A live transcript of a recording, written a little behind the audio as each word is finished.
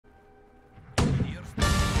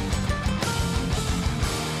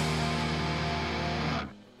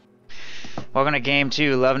Welcome to game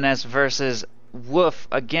 2, Luvnest versus Wuff.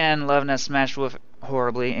 Again, Luvnest smashed Wuff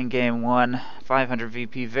horribly in game 1. 500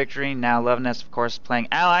 VP victory. Now Luvnest, of course, playing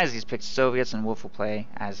allies. He's picked Soviets, and Wuff will play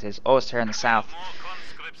as his Oster in the south.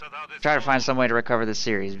 Try to find some way to recover this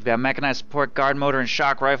series. We've got mechanized support, guard motor, and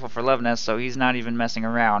shock rifle for Luvnest, so he's not even messing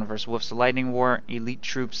around. Versus Wuff's lightning war, elite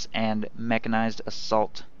troops, and mechanized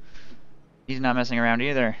assault. He's not messing around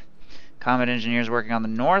either. Combat engineers working on the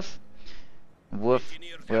north. Wuff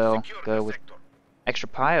will go with extra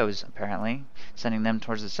pyos, apparently, sending them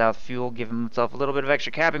towards the south. Fuel, give himself a little bit of extra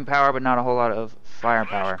capping power, but not a whole lot of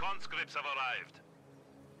firepower.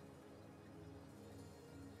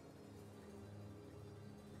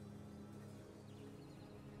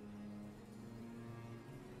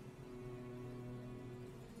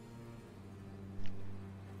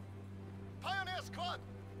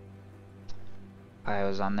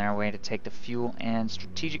 Pyos on their way to take the fuel and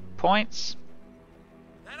strategic points.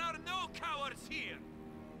 There are no cowards here.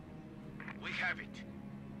 We have it.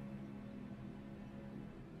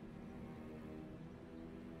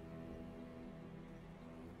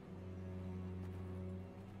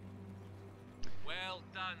 Well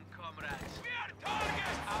done, comrades. We are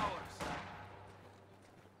targets. Ours.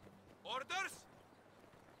 Orders.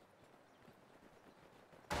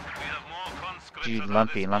 We have more conscripts. Dude,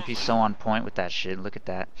 Lumpy. Lumpy's so on point with that shit. Look at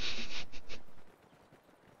that.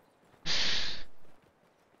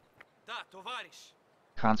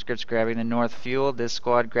 Conscripts grabbing the north fuel. This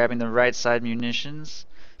squad grabbing the right side munitions.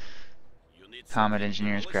 Combat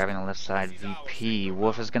engineers grabbing the left side VP.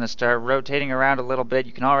 Wuff is going to start rotating around a little bit.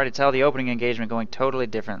 You can already tell the opening engagement going totally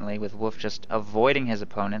differently, with Wuff just avoiding his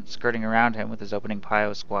opponent, skirting around him with his opening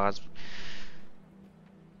Pyo squads.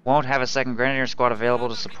 Won't have a second Grenadier squad available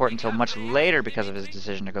to support until much later because of his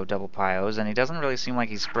decision to go double Pyos, and he doesn't really seem like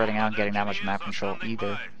he's spreading out and getting that much map control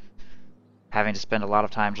either. Having to spend a lot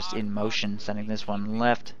of time just in motion, sending this one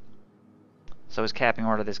left. So his capping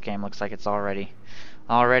order this game looks like it's already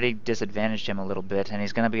disadvantaged him a little bit, and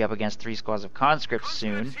he's going to be up against 3 squads of conscripts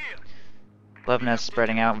soon. Luvnest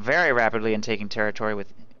spreading out very rapidly and taking territory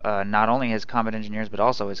with not only his combat engineers but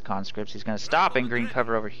also his conscripts. He's going to stop in green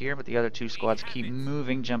cover over here, but the other 2 squads keep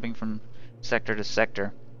moving, jumping from sector to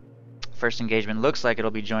sector. First engagement looks like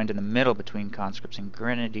it'll be joined in the middle between conscripts and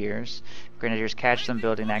grenadiers. Grenadiers catch them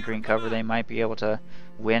building that green cover. They might be able to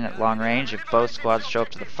win at long range if both squads show up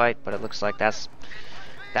to the fight, but it looks like that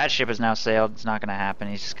ship has now sailed. It's not going to happen.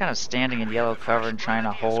 He's just kind of standing in yellow cover and trying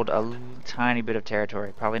to hold a tiny bit of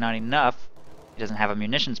territory. Probably not enough. He doesn't have a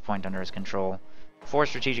munitions point under his control. 4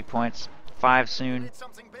 strategic points, 5 soon,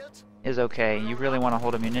 is okay. You really want to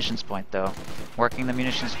hold a munitions point, though. Working the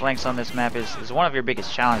munitions flanks on this map is one of your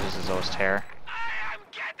biggest challenges as Oster.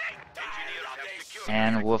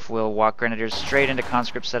 And Wuff will walk Grenadiers straight into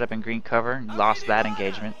conscript setup in green cover. Lost that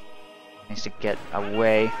engagement. Needs to get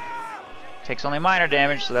away. Takes only minor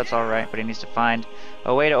damage, so that's alright, but he needs to find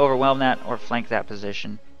a way to overwhelm that or flank that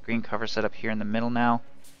position. Green cover set up here in the middle now.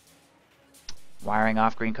 Wiring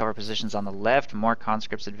off green cover positions on the left. More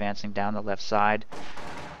conscripts advancing down the left side.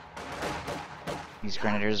 These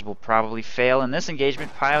Grenadiers will probably fail in this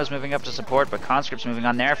engagement. Pyos moving up to support, but conscripts moving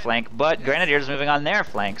on their flank, but Grenadiers moving on their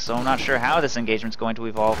flank, so I'm not sure how this engagement's going to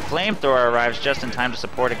evolve. Flamethrower arrives just in time to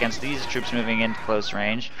support against these troops moving into close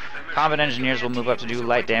range. Combat engineers will move up to do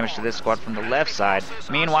light damage to this squad from the left side.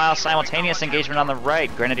 Meanwhile, simultaneous engagement on the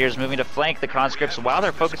right. Grenadiers moving to flank the conscripts while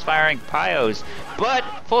they're focus firing Pyos. But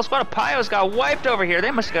full squad of Pyos got wiped over here.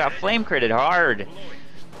 They must have got flame critted hard.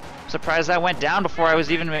 Surprised that went down before I was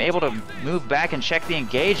even able to move back and check the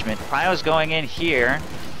engagement. Pyos going in here.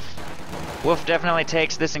 Wuff definitely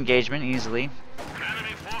takes this engagement easily.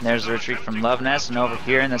 There's the retreat from Luvnest, and over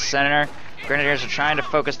here in the center, Grenadiers are trying to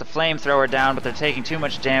focus the flamethrower down, but they're taking too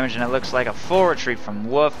much damage, and it looks like a full retreat from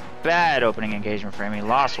Wuff. Bad opening engagement for him. He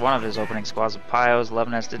lost one of his opening squads of Pyos.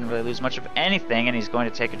 Luvnest didn't really lose much of anything, and he's going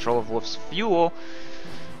to take control of Wuff's fuel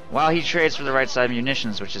while he trades for the right side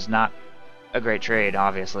munitions, which is not a great trade,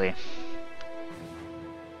 obviously.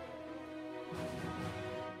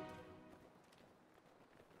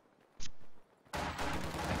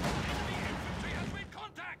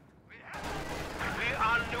 We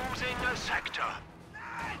are losing a sector.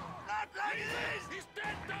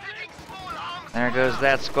 There goes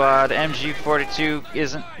that squad. MG42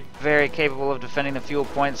 isn't very capable of defending the fuel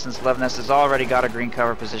point since Luvnest has already got a green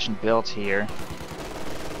cover position built here.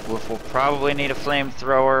 Wuff will probably need a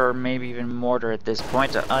flamethrower or maybe even mortar at this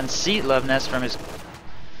point to unseat Luvnest from his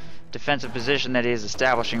defensive position that he is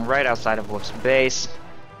establishing right outside of Wuff's base.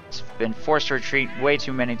 He's been forced to retreat way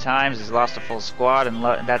too many times. He's lost a full squad, and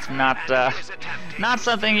that's not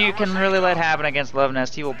something you can really let happen against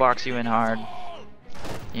Luvnest. He will box you in hard.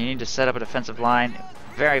 You need to set up a defensive line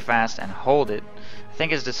very fast and hold it. I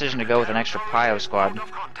think his decision to go with an extra prio squad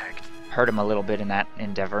hurt him a little bit in that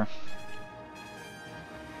endeavor.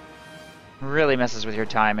 Really messes with your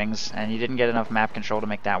timings, and you didn't get enough map control to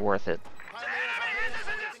make that worth it.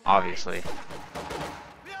 Obviously.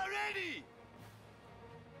 We are ready.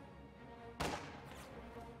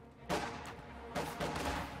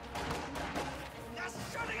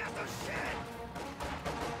 Just shooting us to shit.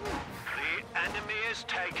 The enemy is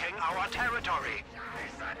taking our territory.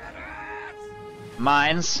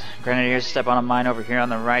 Mines. Grenadiers step on a mine over here on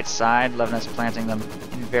the right side. Luvnest planting them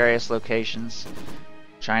in various locations,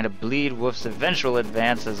 trying to bleed Wuff's eventual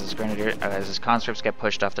advance as his conscripts get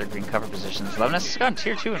pushed off their green cover positions. Luvnest has gotten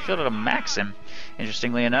tier 2 and fielded a Maxim.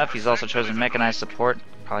 Interestingly enough, he's also chosen mechanized support.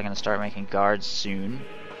 Probably going to start making guards soon.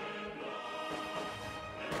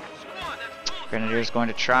 Grenadiers going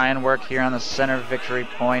to try and work here on the center victory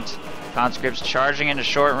point. Conscripts charging into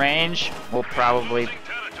short range will probably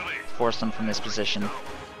force them from this position.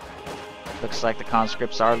 Looks like the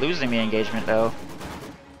conscripts are losing the engagement though.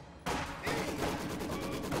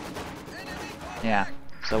 Yeah,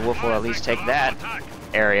 so Wuff will at least take that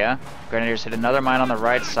area. Grenadiers hit another mine on the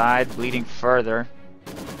right side, bleeding further.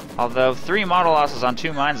 Although 3 model losses on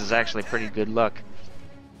 2 mines is actually pretty good luck.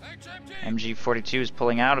 MG42 is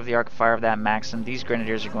pulling out of the arc of fire of that Maxim. These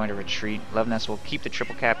Grenadiers are going to retreat. Luvnest will keep the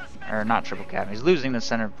triple cap, or not triple cap, he's losing the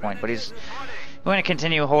center point, but he's going to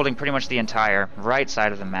continue holding pretty much the entire right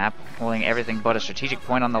side of the map, holding everything but a strategic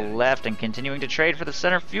point on the left and continuing to trade for the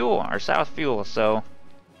center fuel, or south fuel, so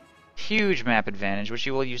huge map advantage, which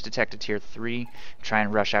you will use to tech to tier 3, try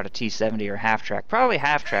and rush out a T70 or half track. Probably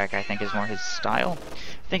half track, I think, is more his style.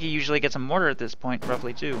 I think he usually gets a mortar at this point,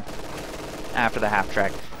 roughly too, after the half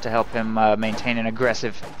track, to help him maintain an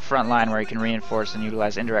aggressive front line where he can reinforce and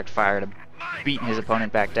utilize indirect fire to beat his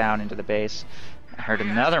opponent back down into the base. I heard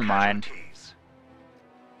another mine.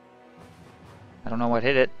 I don't know what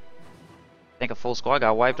hit it. I think a full squad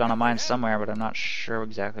got wiped on a mine somewhere, but I'm not sure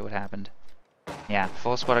exactly what happened. Yeah,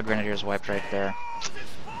 full squad of Grenadiers wiped right there.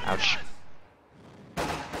 Ouch.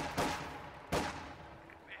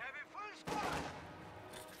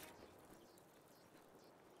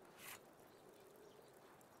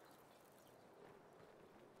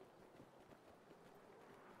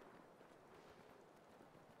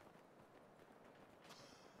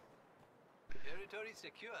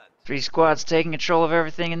 Secured. 3 squads taking control of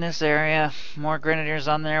everything in this area. More Grenadiers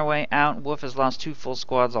on their way out. Wuff has lost 2 full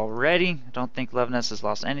squads already. I don't think Luvnest has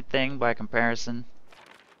lost anything by comparison.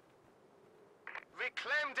 We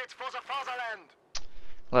claimed it for the fatherland.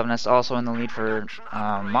 Luvnest also in the lead for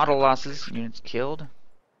model losses, units killed.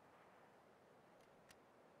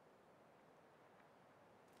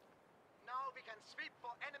 Now we can sweep for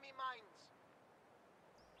enemy mines.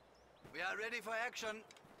 We are ready for action.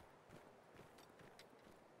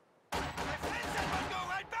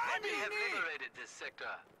 We have liberated this sector.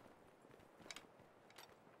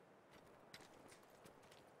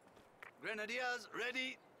 Grenadiers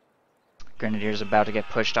ready. Grenadiers about to get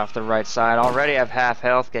pushed off the right side. Already have half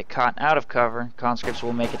health, get caught out of cover. Conscripts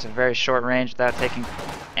will make it to very short range without taking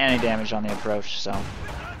any damage on the approach, so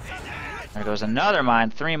there goes another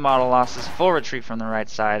mine. 3 model losses, full retreat from the right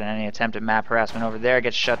side, and any attempt at map harassment over there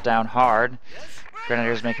gets shut down hard.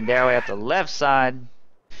 Grenadiers making their way up the left side.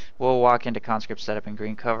 We'll walk into conscript setup in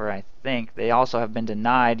green cover, I think. They also have been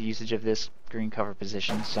denied usage of this green cover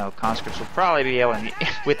position, so conscripts will probably be able to,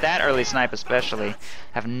 with that early snipe especially,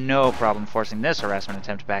 have no problem forcing this harassment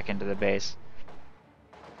attempt back into the base.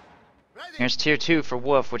 Here's tier 2 for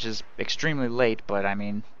Wuff, which is extremely late, but I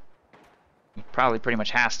mean, he probably pretty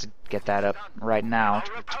much has to get that up right now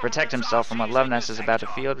to protect himself from what Luvnest is about to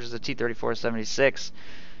field, which is a T-34-76.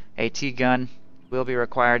 AT gun will be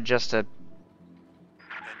required just to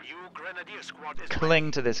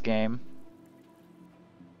cling to this game.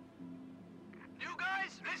 You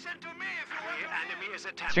guys, listen to me if you want The enemy is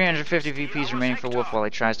attacking. 350 VPs remaining for Wuff while he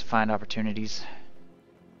tries to find opportunities.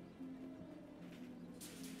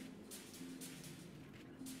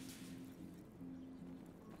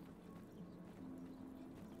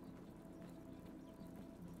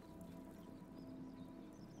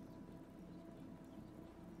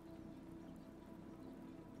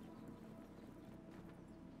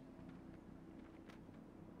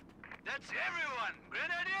 That's everyone.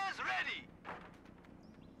 Grenadiers ready.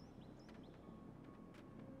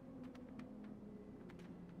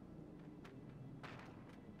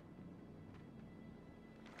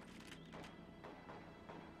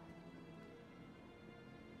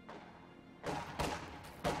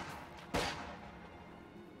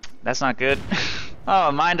 That's not good.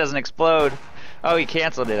 Oh, mine doesn't explode. Oh, he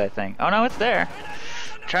canceled it, I think. Oh no, it's there.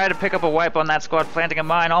 Tried to pick up a wipe on that squad, planting a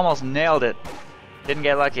mine, almost nailed it. Didn't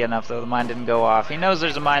get lucky enough though, the mine didn't go off. He knows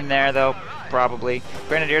there's a mine there though, probably.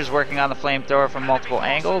 Grenadiers working on the flamethrower from multiple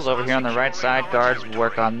angles. Over here on the right side, guards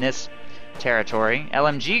work on this territory.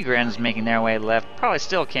 LMG Grins making their way left. Probably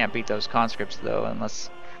still can't beat those conscripts though, unless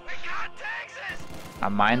a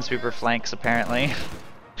minesweeper flanks apparently.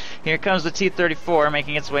 Here comes the T-34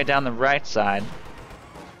 making its way down the right side.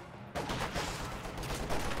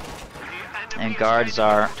 And guards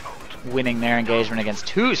are winning their engagement against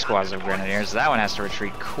 2 squads of grenadiers. That one has to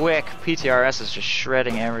retreat quick. PTRS is just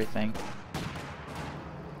shredding everything.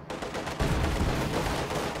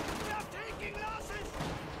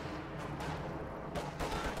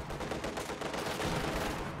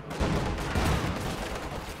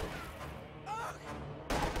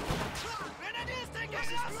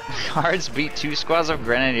 Guards beat 2 squads of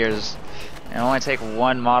grenadiers and only take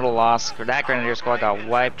 1 model loss. That grenadier squad got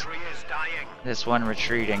wiped. This one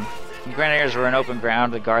retreating. The grenadiers were in open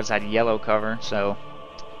ground. The guards had yellow cover, so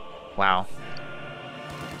wow.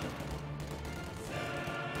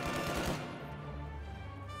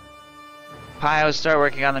 Pios start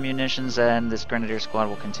working on the munitions, and this grenadier squad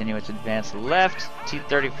will continue its advance left.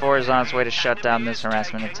 T-34 is on its way to shut down this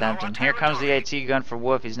harassment attempt, and here comes the AT gun for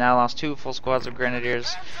Wuff. He's now lost 2 full squads of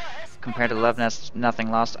grenadiers. Compared to Luvnest,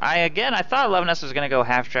 nothing lost. I thought Luvnest was going to go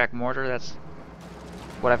half-track mortar. That's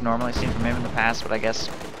what I've normally seen from him in the past, but I guess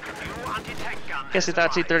he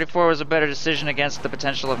thought T-34 was a better decision against the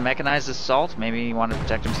potential of mechanized assault. Maybe he wanted to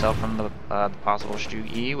protect himself from the possible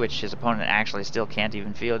Stu-E, which his opponent actually still can't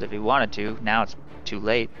even field if he wanted to. Now it's too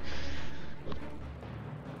late.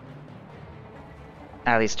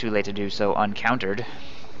 At least too late to do so uncountered.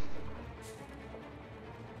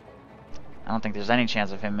 I don't think there's any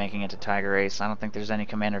chance of him making it to Tiger Ace. I don't think there's any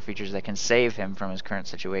commander features that can save him from his current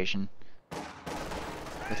situation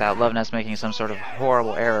without Luvnest making some sort of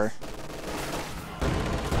horrible error.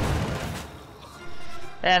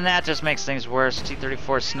 And that just makes things worse.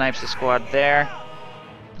 T-34 snipes the squad there.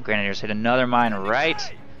 Grenadiers hit another mine right.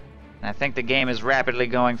 And I think the game is rapidly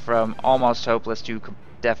going from almost hopeless to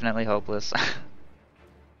definitely hopeless.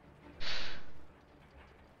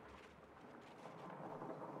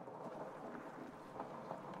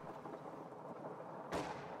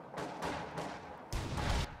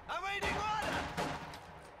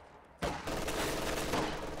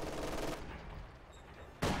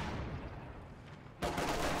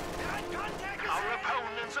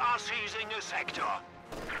 Seizing a sector.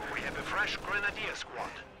 We have a fresh grenadier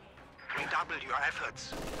squad. We doubled your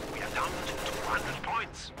efforts. We are down to 200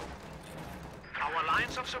 points. Our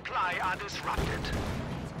lines of supply are disrupted.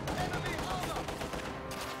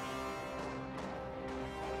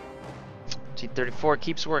 T-34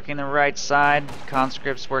 keeps working the right side.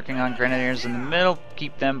 Conscripts working on grenadiers in the middle.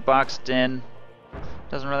 Keep them boxed in.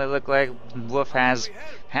 Doesn't really look like Wuff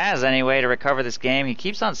has any way to recover this game. He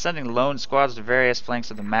keeps on sending lone squads to various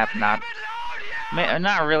flanks of the map, not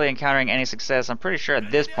really encountering any success. I'm pretty sure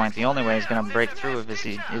at this point the only way he's going to break through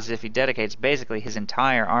is if he dedicates basically his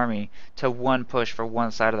entire army to one push for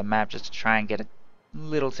one side of the map just to try and get a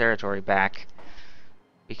little territory back.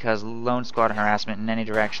 Because lone squad harassment in any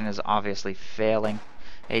direction is obviously failing.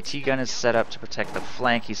 AT gun is set up to protect the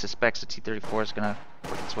flank. He suspects the T-34 is going to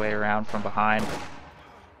work its way around from behind.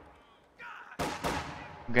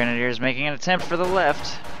 Grenadiers making an attempt for the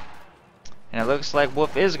left. And it looks like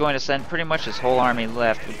Wuff is going to send pretty much his whole army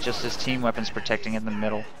left with just his team weapons protecting in the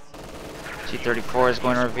middle. T-34 is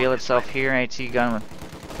going to reveal itself here. AT gun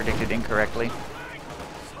predicted incorrectly.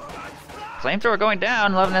 Flamethrower going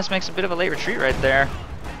down. Luvnest makes a bit of a late retreat right there.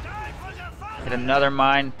 Hit another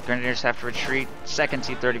mine. Grenadiers have to retreat. Second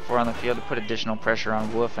T-34 on the field to put additional pressure on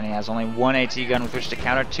Wuff, and he has only 1 AT gun with which to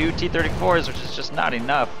counter 2 T-34s, which is just not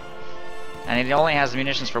enough. And he only has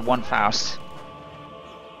munitions for 1 Faust.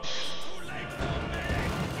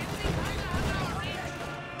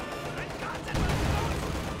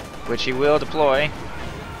 Which he will deploy.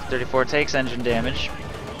 34 takes engine damage.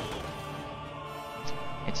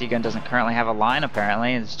 AT gun doesn't currently have a line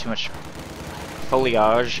apparently. There's too much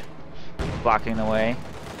foliage blocking the way.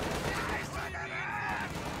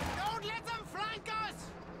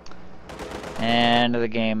 And the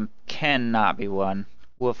game cannot be won.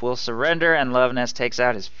 Wuff will surrender, and Luvnest takes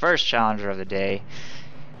out his first challenger of the day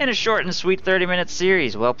in a short and sweet 30-minute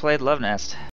series. Well played, Luvnest.